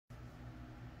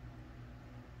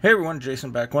Hey everyone,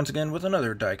 Jason back once again with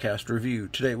another diecast review.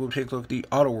 Today we'll take a look at the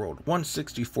Auto World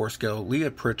 1/64 scale Leah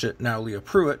Pruett, now Leah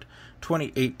Pruett,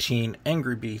 2018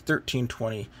 Angry Bee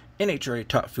 1320 NHRA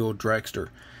Top Fuel Dragster.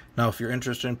 Now if you're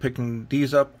interested in picking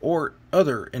these up or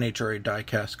other NHRA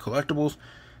diecast collectibles,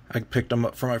 I picked them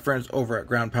up from my friends over at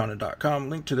groundpounded.com.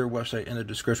 Link to their website in the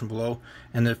description below.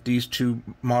 And if these two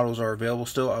models are available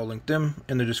still, I'll link them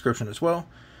in the description as well.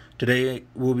 Today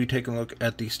we'll be taking a look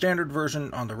at the standard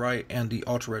version on the right and the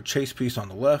Ultra Red Chase piece on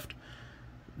the left.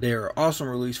 They are awesome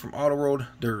release from Auto World.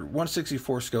 Their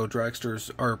 1/64 scale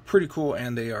dragsters are pretty cool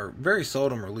and they are very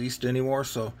seldom released anymore.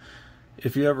 So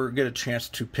if you ever get a chance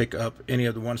to pick up any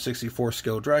of the 1/64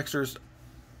 scale dragsters,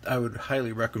 I would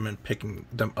highly recommend picking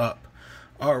them up.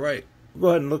 Alright, go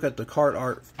ahead and look at the card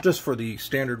art just for the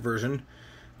standard version.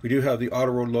 We do have the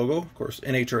Auto World logo, of course,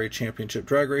 NHRA Championship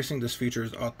Drag Racing. This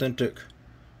features authentic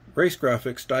race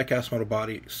graphics, diecast metal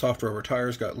body, soft rubber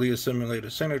tires, got Leah's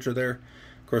simulated signature there.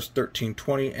 Of course,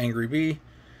 1320 Angry Bee.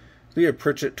 Leah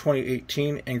Pruett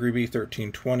 2018 Angry Bee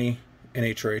 1320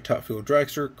 NHRA Top Fuel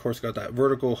Dragster. Of course, got that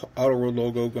vertical Auto World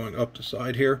logo going up the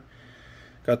side here.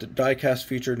 Got the diecast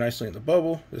featured nicely in the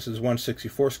bubble. This is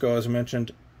 1/64 scale, as I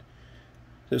mentioned.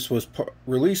 This was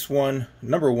release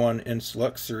number one in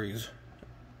Select Series.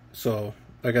 So,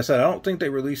 like I said, I don't think they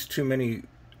released too many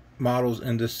models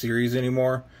in this series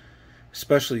anymore,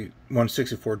 especially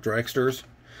 1/64 dragsters.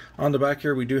 On the back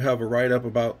here we do have a write-up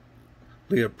about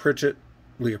Leah Pruett,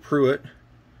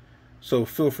 so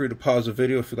feel free to pause the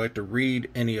video if you'd like to read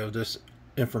any of this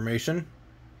information.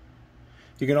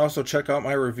 You can also check out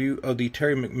my review of the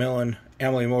Terry McMillan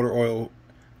Amalie Motor Oil,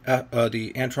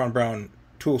 the Antron Brown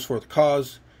Tools for the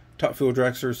Cause Top Fuel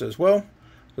dragsters as well.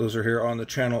 Those are here on the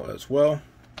channel as well.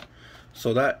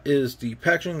 So that is the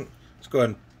packaging. Let's go ahead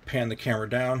and pan the camera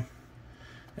down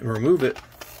and remove it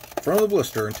from the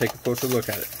blister and take a closer look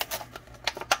at it.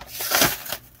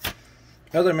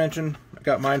 As I mentioned, I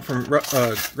got mine from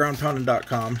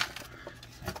groundpounded.com.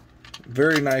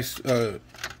 Very nice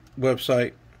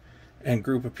website and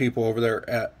group of people over there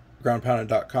at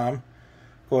groundpounded.com.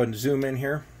 Go ahead and zoom in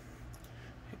here.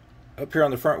 Up here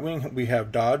on the front wing we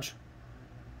have Dodge.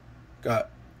 Got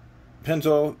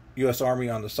Pennzoil U.S. Army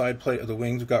on the side plate of the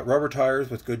wings. We've got rubber tires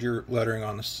with Goodyear lettering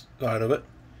on the side of it.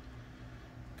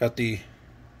 Got the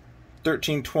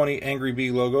 1320 Angry Bee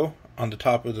logo on the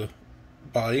top of the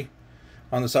body.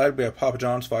 On the side we have Papa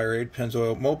John's, Fire Aid,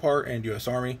 Pennzoil, Mopar, and U.S.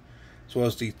 Army, as well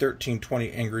as the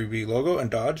 1320 Angry Bee logo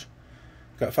and Dodge.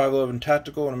 Got 511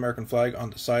 Tactical and American flag on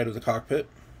the side of the cockpit.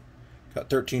 Got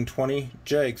 1320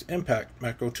 Jags, Impact,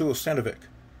 Macro Tools, Sanovic,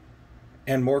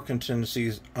 and more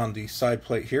contingencies on the side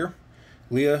plate here.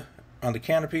 Leah on the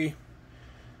canopy,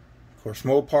 of course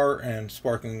Mopar and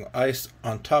Sparkling Ice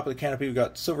on top of the canopy. We've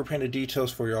got silver painted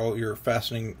details for all your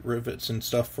fastening rivets and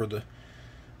stuff for the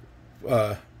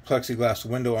plexiglass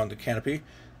window on the canopy.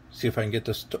 See if I can get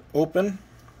this to open.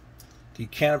 The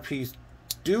canopies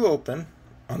do open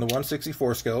on the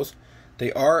 1/64 scales.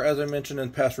 They are, as I mentioned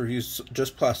in past reviews,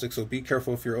 just plastic, so be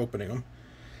careful if you're opening them.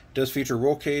 It does feature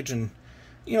roll cage and,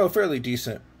 you know, fairly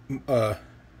decent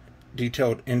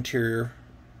detailed interior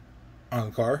on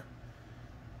the car.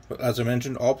 But as I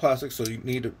mentioned, all plastic, so you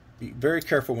need to be very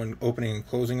careful when opening and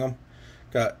closing them.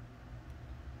 Got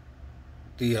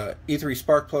the E3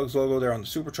 spark plugs logo there on the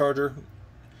supercharger.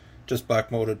 Just black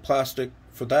molded plastic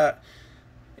for that.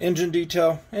 Engine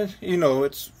detail, and you know,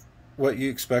 it's what you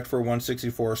expect for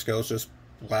 1/64 scales, just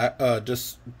black,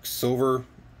 just silver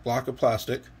block of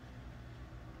plastic.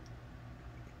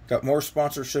 Got more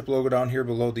sponsorship logo down here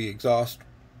below the exhaust.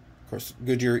 Of course,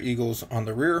 Goodyear Eagles on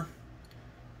the rear.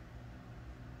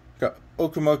 Got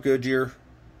Okuma Goodyear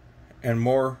and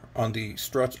more on the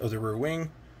struts of the rear wing.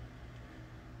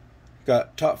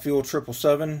 Got Top Fuel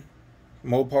 777,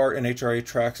 Mopar, NHRA,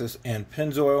 Traxxas, and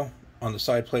Pennzoil on the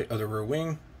side plate of the rear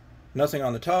wing. Nothing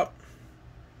on the top.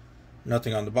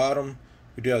 Nothing on the bottom.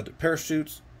 We do have the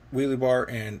parachutes, wheelie bar,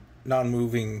 and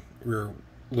non-moving rear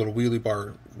little wheelie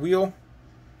bar wheel.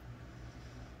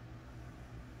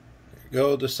 There you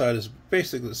go. This side is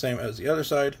basically the same as the other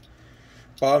side.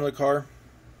 Bottom of the car.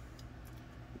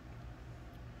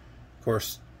 Of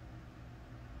course,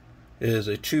 it is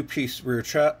a two-piece rear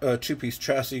two-piece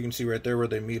chassis. You can see right there where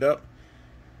they meet up.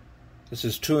 This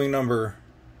is tooling number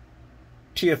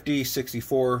TFD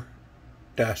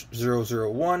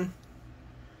 64-001.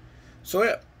 So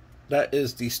yeah, that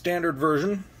is the standard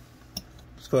version.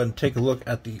 Let's go ahead and take a look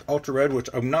at the Ultra Red, which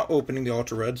I'm not opening the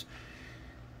Ultra Reds.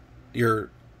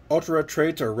 Your Ultra Red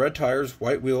traits are red tires,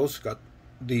 white wheels. Got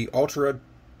the Ultra Red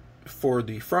for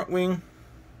the front wing.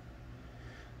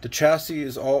 The chassis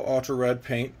is all Ultra Red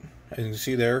paint, as you can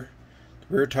see there.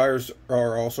 The rear tires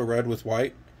are also red with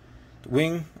white. The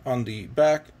wing on the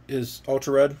back is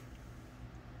ultra red.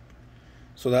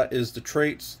 So that is the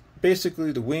traits.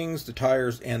 Basically the wings, the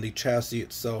tires, and the chassis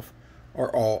itself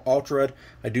are all ultra red.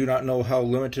 I do not know how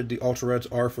limited the ultra reds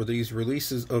are for these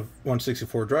releases of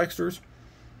 164 dragsters.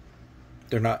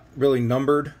 They're not really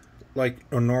numbered like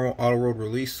a normal auto world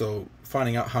release, so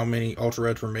finding out how many ultra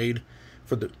reds were made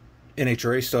for the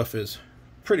NHRA stuff is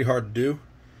pretty hard to do.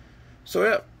 So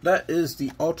yeah, that is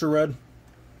the ultra red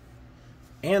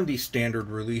and the standard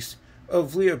release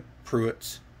of Leah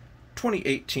Pruett's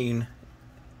 2018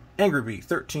 Angry Bee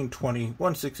 1320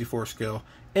 164 scale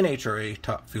NHRA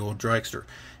Top Fuel Dragster.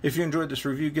 If you enjoyed this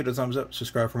review, give it a thumbs up,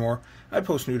 subscribe for more. I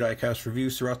post new diecast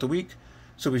reviews throughout the week,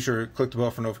 so be sure to click the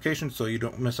bell for notifications so you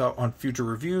don't miss out on future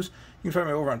reviews. You can find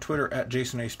me over on Twitter at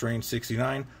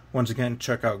JasonAStrain69. Once again,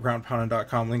 check out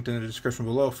groundpounding.com, linked in the description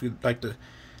below if you'd like to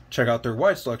check out their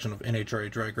wide selection of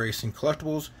NHRA drag racing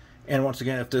collectibles. And once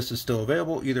again, if this is still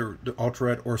available, either the ultra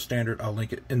red or standard, I'll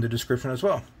link it in the description as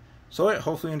well. So yeah,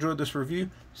 hopefully you enjoyed this review.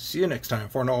 See you next time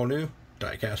for an all new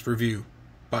diecast review.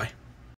 Bye.